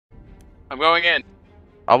I'm going in.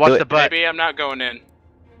 I'll watch the butt. Maybe I'm not going in.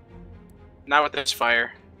 Not with this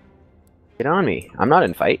fire. Get on me. I'm not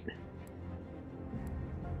in fight.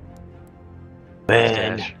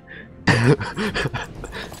 Man.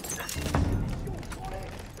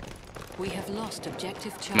 We have lost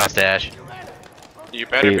objective charge. Mustache. You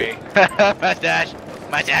better be. Mustache.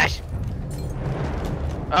 Mustache.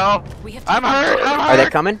 Oh, I'm hurt. Are they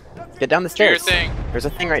coming? Get down the Do your stairs. thing. There's a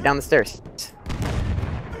thing right down the stairs.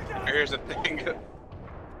 Here's the thing.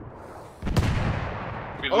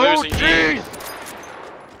 We're Oh, losing jeez. E.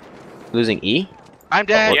 Losing E? I'm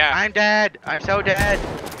dead. Yeah. I'm dead. I'm so dead.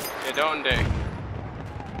 You don't do.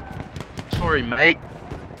 Sorry, mate.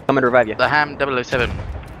 Come and revive you. The Ham 007.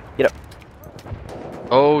 Get up.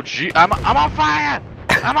 Oh, gee. I'm on fire.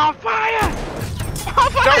 I'm on fire. I'm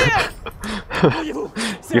on fire.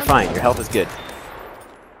 You're fine. Your health is good.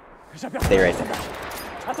 Stay right there.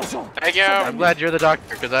 Thank you. I'm glad you're the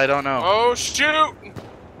doctor, because I don't know. Oh shoot!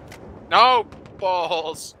 No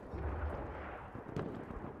balls.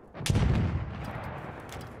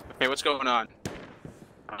 Okay, what's going on?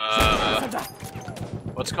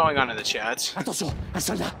 What's going on in the chats?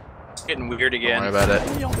 It's getting weird Don't again. worry about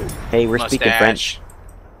it. Hey, we're speaking French.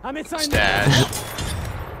 Mustache.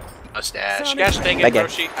 Mustache. Gosh dang it, That guy.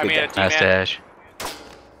 Roshi. I mean, a T-Man. Mustache.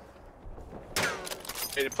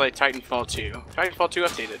 Ready to play Titanfall 2. Titanfall 2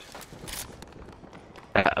 updated.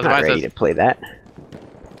 As I'm not mine ready says, to play that.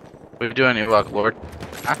 we're doing your work, Lord.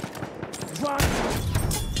 Huh?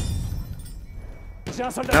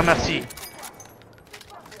 No, merci.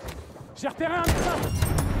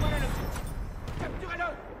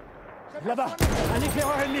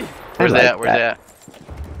 Where's that? Where's that?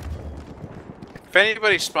 If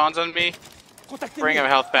anybody spawns on me, bring him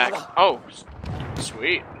health back. Oh,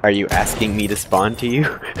 sweet. Are you asking me to spawn to you?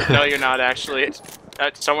 No, you're not actually.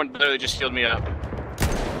 Someone literally just healed me up.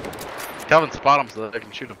 Tell them to spot them so that I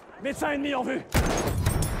can shoot them.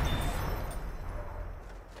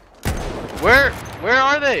 Where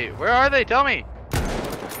are they? Where are they? Tell me.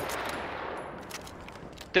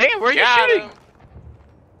 Dang it, where are you shooting?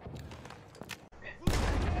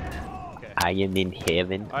 I am in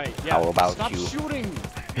heaven. Alright, yeah. How about Stop you? shooting!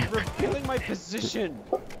 You're killing my position!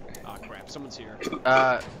 Oh crap, someone's here.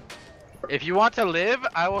 If you want to live,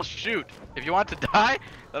 I will shoot. If you want to die,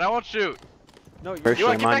 then I won't shoot. No, you First You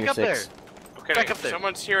want shame to on get back your up there? six. Okay, Back up there.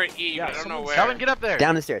 someone's here at E, Yeah, but I don't know someone's- where. Calvin, get up there.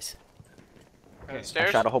 Down the stairs. On the I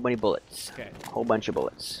stairs? shot a whole bunch of bullets. Okay. A whole bunch of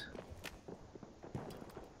bullets.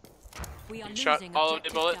 We are You shot losing all of the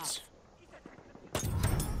objective bullets?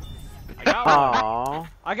 I got one! Aww.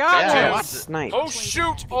 I got Yeah, one! watch it. Snipe. Oh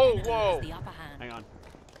shoot! Oh whoa! The upper hand. Hang on.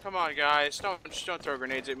 Come on, guys! Don't throw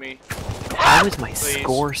grenades at me. How is my Please.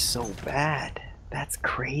 score so bad? That's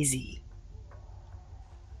crazy.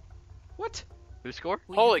 What? Who scored?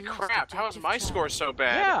 We Holy have lost crap! How is objective my charge. score so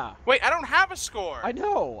bad? Yeah! Wait, I don't have a score. I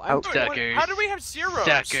know! Oh, I'm, Suckers. How do we have zeros?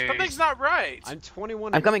 Suckers. Something's not right. I'm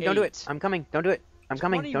 21 I'm coming. Don't do it. 8. I'm coming. Don't do it. I'm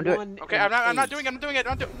coming. Don't do it. 21 Okay, and I'm not 8. doing it. I'm doing it.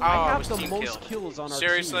 I'm doing. Oh, I it have was the team most kill. kills on our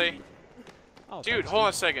Seriously? team. Oh, Dude, thanks, hold on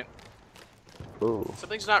a dude. second. Ooh.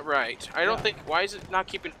 Something's not right. I don't think. Why is it not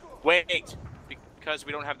keeping? Wait, because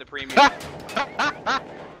we don't have the premium.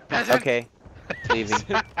 Okay. Leaving.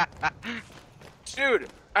 Dude,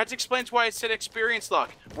 that explains why it said experience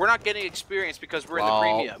luck. We're not getting experience because we're in the Lol.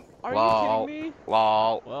 premium. Are Lol. you kidding me?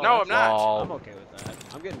 Lol. Well, No, I'm that's- not. Lol. I'm okay with that.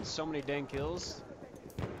 I'm getting so many dang kills.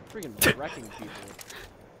 Freaking wrecking people.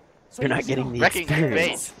 You're not getting the Wrecking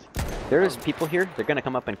experience. face. There's people here. They're gonna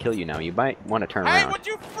come up and kill you now. You might want to turn Hey, around. would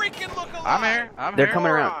you freaking look alive? I'm here. I'm They're here.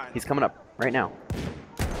 coming around. Moron. He's coming up right now.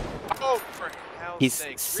 Oh, for hell's He's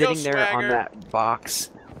sake. sitting Real there on swagger. that box,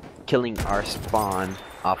 killing our spawn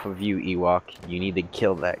off of you, Ewok. You need to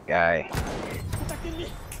kill that guy.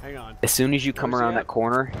 Hang on. As soon as you come Where's he around at? that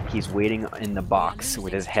corner, he's waiting in the box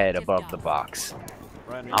with his head above the box.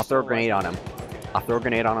 Right, I'll throw a grenade on him. I'll throw a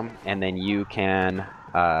grenade on him, and then you can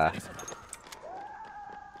throw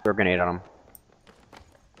a grenade on him.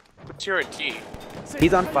 What's your T?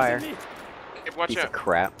 He's on fire. Okay, watch Piece of out.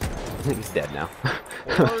 crap. He's dead now.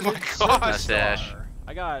 Oh my gosh. Mustache.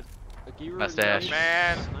 I got a Giru Mustache.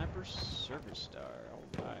 Man. Sniper Service Star.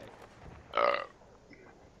 Alright.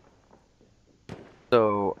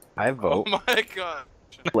 So I Oh vote. my god.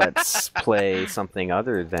 Let's play something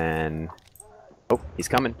other than. Oh, he's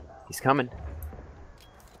coming. He's coming.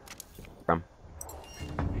 From.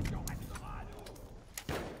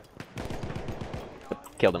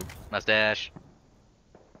 Killed him. Mustache.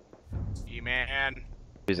 Man.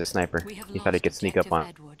 He was a sniper. We have He thought he lost could sneak up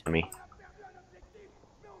objective on Edward. me.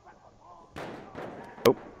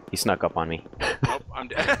 Oh, he snuck up on me. Nope, I'm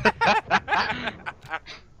dead.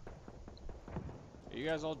 Are you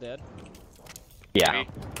guys all dead? Yeah.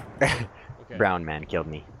 Okay. Brown man killed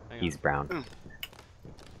me. Hang He's on. brown.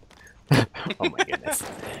 Oh my goodness.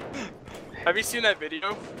 Have you seen that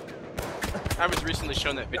video? I was recently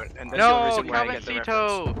shown that video, and that's the only No, reason why I get the reference.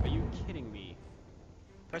 Cavancito! Are you kidding me?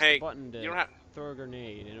 Press Hey, the button to you don't have. throw a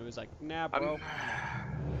grenade, and it was like, nah, bro.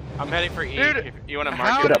 I'm heading for E. Dude, If you want to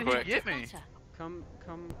how mark it did real he quick. get me? Come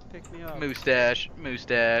pick me up. Mustache,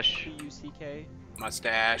 mustache. P-U-C-K.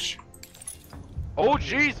 Mustache. Oh,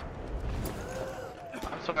 jeez!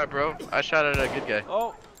 I'm sorry, bro. I shot at a good guy.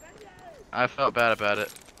 Oh, I felt bad about it.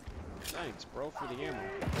 thanks, bro, for the ammo.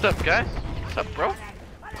 What's up, guys? What's up, bro?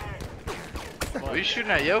 What are you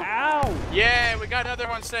shooting at, yo? Ow! Yeah, we got another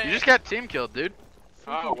one saying. You just got team killed, dude.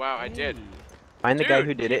 Oh wow, I did. Find the guy Dude.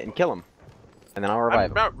 who did it and kill him. And then I'll I'm revive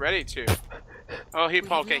him. about ready to. Oh, he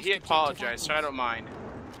apologized, so I don't mind.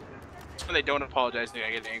 It's when they don't apologize that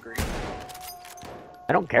I get angry.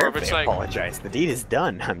 I don't care Or if if it's they like- apologize. The deed is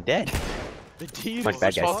done. I'm dead. The deed Like is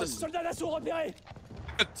bad fault guys.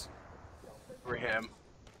 is- For him.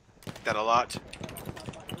 That a lot.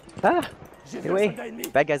 Ah! Get away.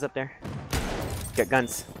 Bad guys up there. Got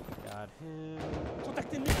guns. Got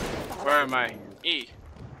him. Where am I? E.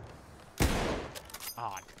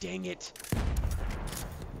 Aw, dang it.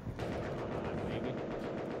 Maybe.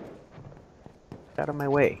 Get out of my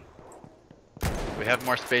way. We have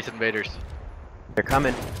more space invaders. They're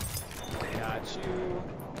coming. Got you.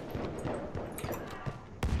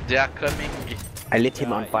 They're coming. I lit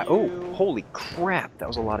him on Got fire. you. Oh, holy crap. That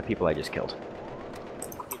was a lot of people I just killed.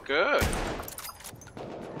 Good.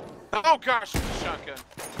 Oh gosh, shotgun.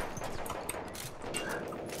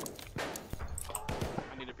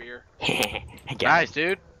 I need a beer. I got Nice, him.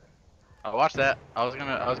 dude. Oh, watch that. I was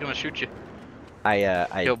gonna shoot you. I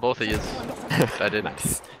Kill both of you. I did.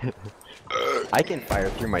 Nice. I can fire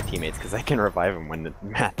through my teammates because I can revive them when the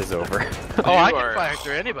math is over. Oh, I You can are- fire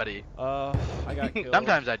through anybody. I got killed.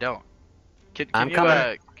 Sometimes I don't. Can I'm you,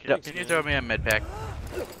 coming. can you throw me a med pack?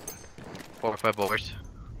 4 or 5 bullets.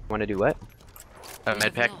 Want to do what? A We med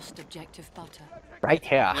have pack. lost objective butter. Right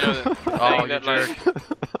here. You know, the Oh, thing you that,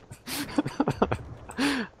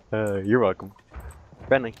 jerk. You're welcome.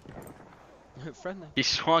 Friendly. Friendly. He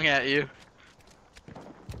swung at you.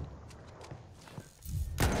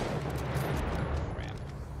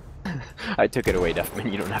 I took it away,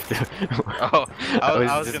 Duffman. You don't have to. Oh,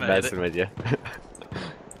 I was just gonna hit messing it. with you.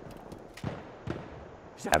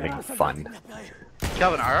 Having fun.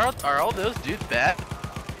 Calvin, are all those dudes bad?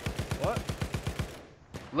 What?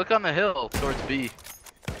 Look on the hill towards B.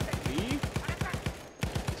 B?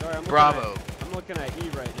 Sorry, I'm Bravo. I'm looking at E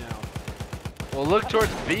right now. Well, look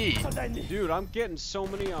towards B. Dude, I'm getting so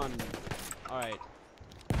many on. Alright.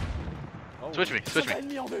 Oh. Switch me. Switch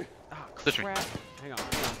me. Ah, Switch me. crap. Hang on.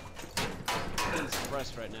 I'm getting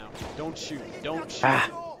suppressed right now. Don't shoot. Don't shoot.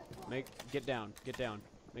 Ah. Get down. Get down.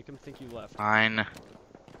 Make him think you left. Fine.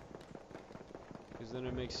 Because then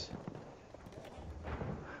it makes.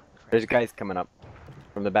 There's guys coming up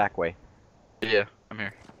from the back way. Yeah, I'm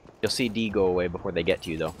here. You'll see D go away before they get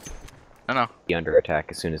to you, though. I know. Be under attack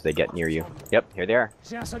as soon as they get near you. Yep, here they are.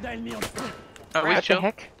 Oh, we What the chill.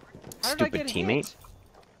 heck? How did I Stupid get teammate. hit?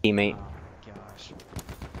 Teammate. Oh gosh.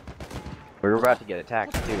 We were about to get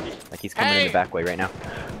attacked, too. Like he's coming in Hey! the back way right now.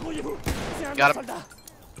 Got him.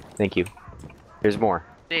 Thank you. There's more.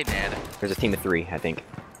 Stay dead. There's a team of 3, I think.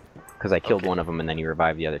 Because I killed Okay. one of them and then he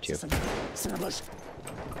revived the other 2.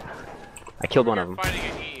 I killed one of them. Fighting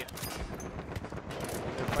an E.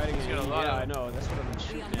 They're fighting He's an got a E. lot Yeah, of- I know. That's what I've been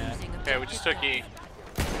We are shooting at. losing Okay, we just took objective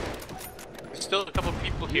E. There's still a couple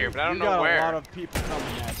people here, but I don't You know got where. a lot of people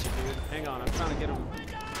coming at you, dude. Hang on, I'm trying to get them.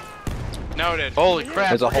 Noted. Holy crap.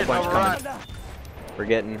 There's a we're whole getting bunch overrun. We're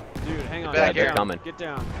getting... Dude, hang on. back Get here. down. Coming. Get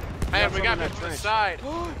down. Hey, got we got someone in me that from the trench. side.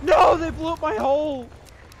 No, they blew up my hole.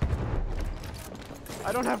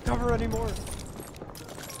 I don't have cover anymore.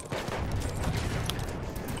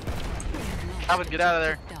 Calvin, get out of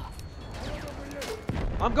there.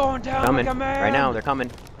 stuff. I'm going down Coming. like a man. Right now, they're coming.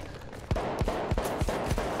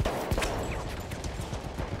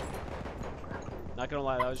 Not gonna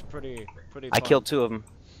lie, that was pretty I fun. killed 2 of them.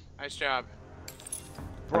 Nice job.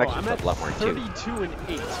 Bro, actually I'm killed at a lot more too. 32 and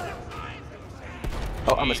 8.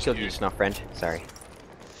 Oh, I almost Jeez, killed you dude. just now, friend. Sorry.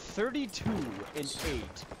 32 and 8.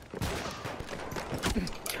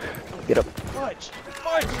 Get up. Fudge!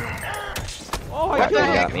 Fudge! Oh, I What What the the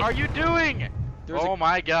killed got heck me. are you doing? There's Oh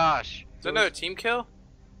my gosh. Is that another team kill?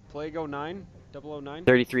 Plague 09? 009?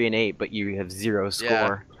 33 and 8, but you have 0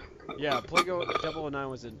 score. Yeah, Plague 009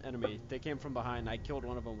 was an enemy. They came from behind. I killed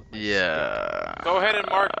one of them with my Yeah. Go ahead and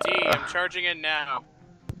mark D. I'm charging in now.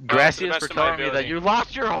 Gracias best for of my telling me that ability. you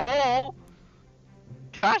lost your hole.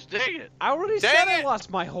 Gosh dang it. I already Dang said I it! lost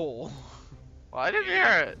my hole. Well, I didn't hear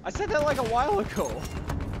it. I said that like a while ago.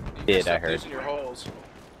 Did, Stop I heard. losing your holes.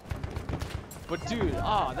 But dude,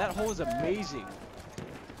 that hole is amazing.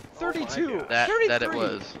 32. gosh. That 33. it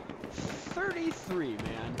was. 33,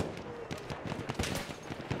 man.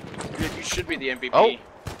 Dude, you should be the MVP. Oh.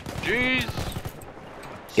 Jeez.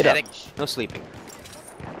 Get up. Medic. No sleeping.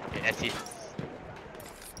 Yes, yes.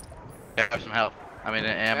 Have some help. I mean,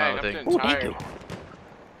 an ammo Dang, thing. I'm Ooh, getting thank you. tired.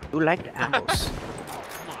 Who like the ammos?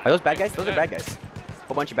 Are those bad guys? Those are bad guys.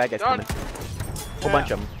 Whole bunch of bad guys Done. coming. Whole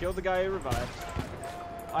bunch of them. Kill the guy who revived.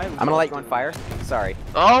 I'm gonna light you on fire. Sorry.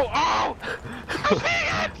 Oh, oh!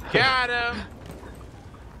 Got him!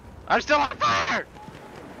 I'm still on fire!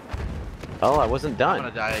 Oh, I wasn't I'm done.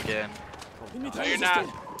 gonna die again. No, you're not.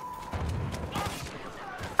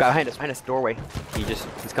 Guy behind us, doorway.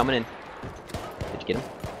 He's coming in. Did you get him?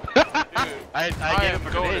 Dude, I I gave am him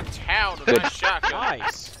a going grenade. to town with Good. my shotgun.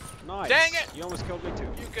 Nice. Nice. Dang it! You almost killed me too.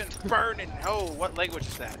 You can burn it. Oh, what language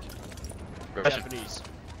is that? Russian. Japanese.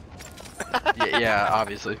 Yeah,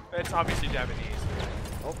 obviously. It's obviously Japanese.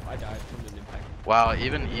 Oh, I died from an impact. Wow,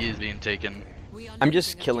 even E is being taken. I'm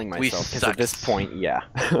just killing We myself because at this sucks. point, yeah.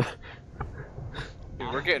 Dude,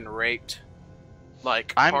 we're getting raped.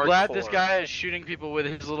 Like, I'm glad this hardcore. guy is shooting people with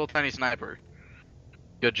his little tiny sniper.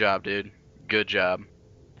 Good job, dude. Good job.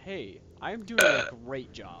 Hey, I am doing a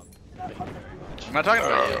great job. Thank you very much. I'm not talking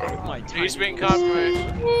about you. With my He's tiny being little-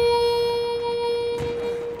 compromised.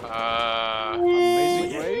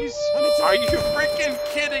 Amazing ways. Are you freaking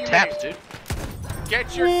kidding me? Taps, dude.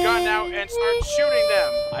 Get your gun out and start shooting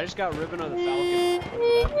them. I just got ribbon on the Falcon.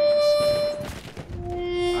 Whatever that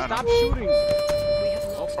means. I don't Stop know. shooting. We have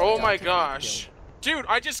lost. Oh my gosh. Dude,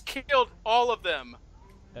 I just killed all of them.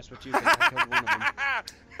 That's what you think. I killed one of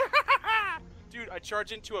them. Dude, I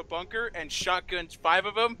charged into a bunker and shotgunned 5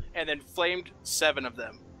 of them and then flamed 7 of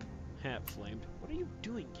them. Hat flamed. What are you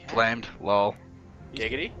doing, Cat? Flamed. Lol.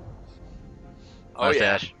 Giggity? Oh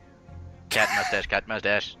yeah. Mustache. Cat mustache. Cat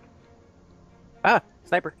mustache. Ah,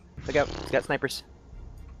 sniper. Look out. He's got snipers.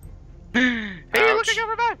 Hey, Ouch. looking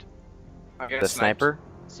over that. I got The sniped. sniper.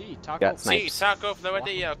 See, Taco. Got Sí, snipes. taco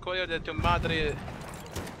flauetilla, collo de tu madre.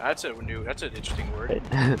 That's an interesting word.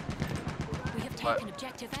 We have What? taken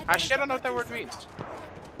objective. Actually, I don't know what that word means. I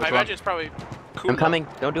Which imagine one? it's probably cool. I'm coming.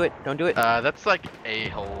 Don't do it. Don't do it. That's like a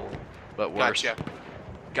hole, but worse. Gotcha.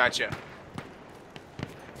 Gotcha.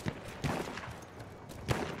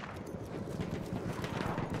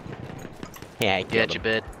 Yeah, I killed Get you, him.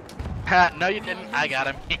 bid. Ha, no, you didn't. I got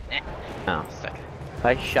him. Oh, Sick.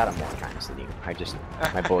 I shot him more times than you.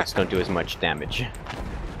 My bullets don't do as much damage.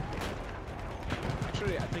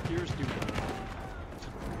 Actually, I think yours do.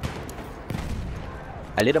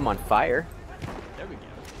 I lit him on fire. There we go.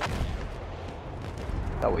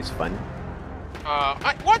 Always fun.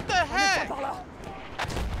 What the heck?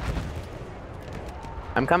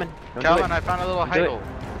 I'm coming. Don't Calvin, do I found a little Do hide it. hole.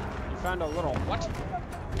 You found a little what?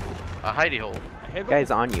 A hidey hole. A higgle? it.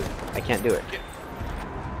 Guy's on you. I can't do it.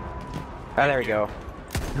 Oh, there we go.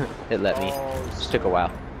 It let me. Oh, Just took a while.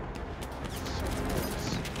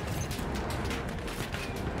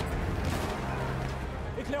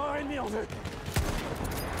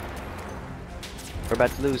 We're about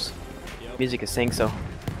to lose. Yep. Music is saying so.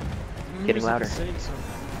 Getting Music louder. is saying so.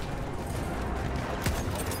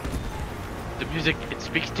 The music, it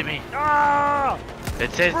speaks to me. Ah!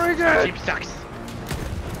 It says Bring the it! team sucks.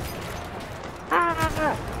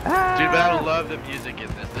 Dude, but I love the music in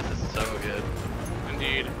this. This is so good.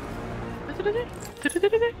 Indeed.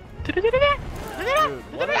 Dude,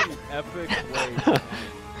 what an epic way to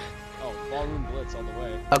Oh, ballroom blitz all the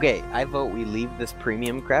way. Okay, I vote we leave this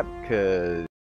premium crap, cause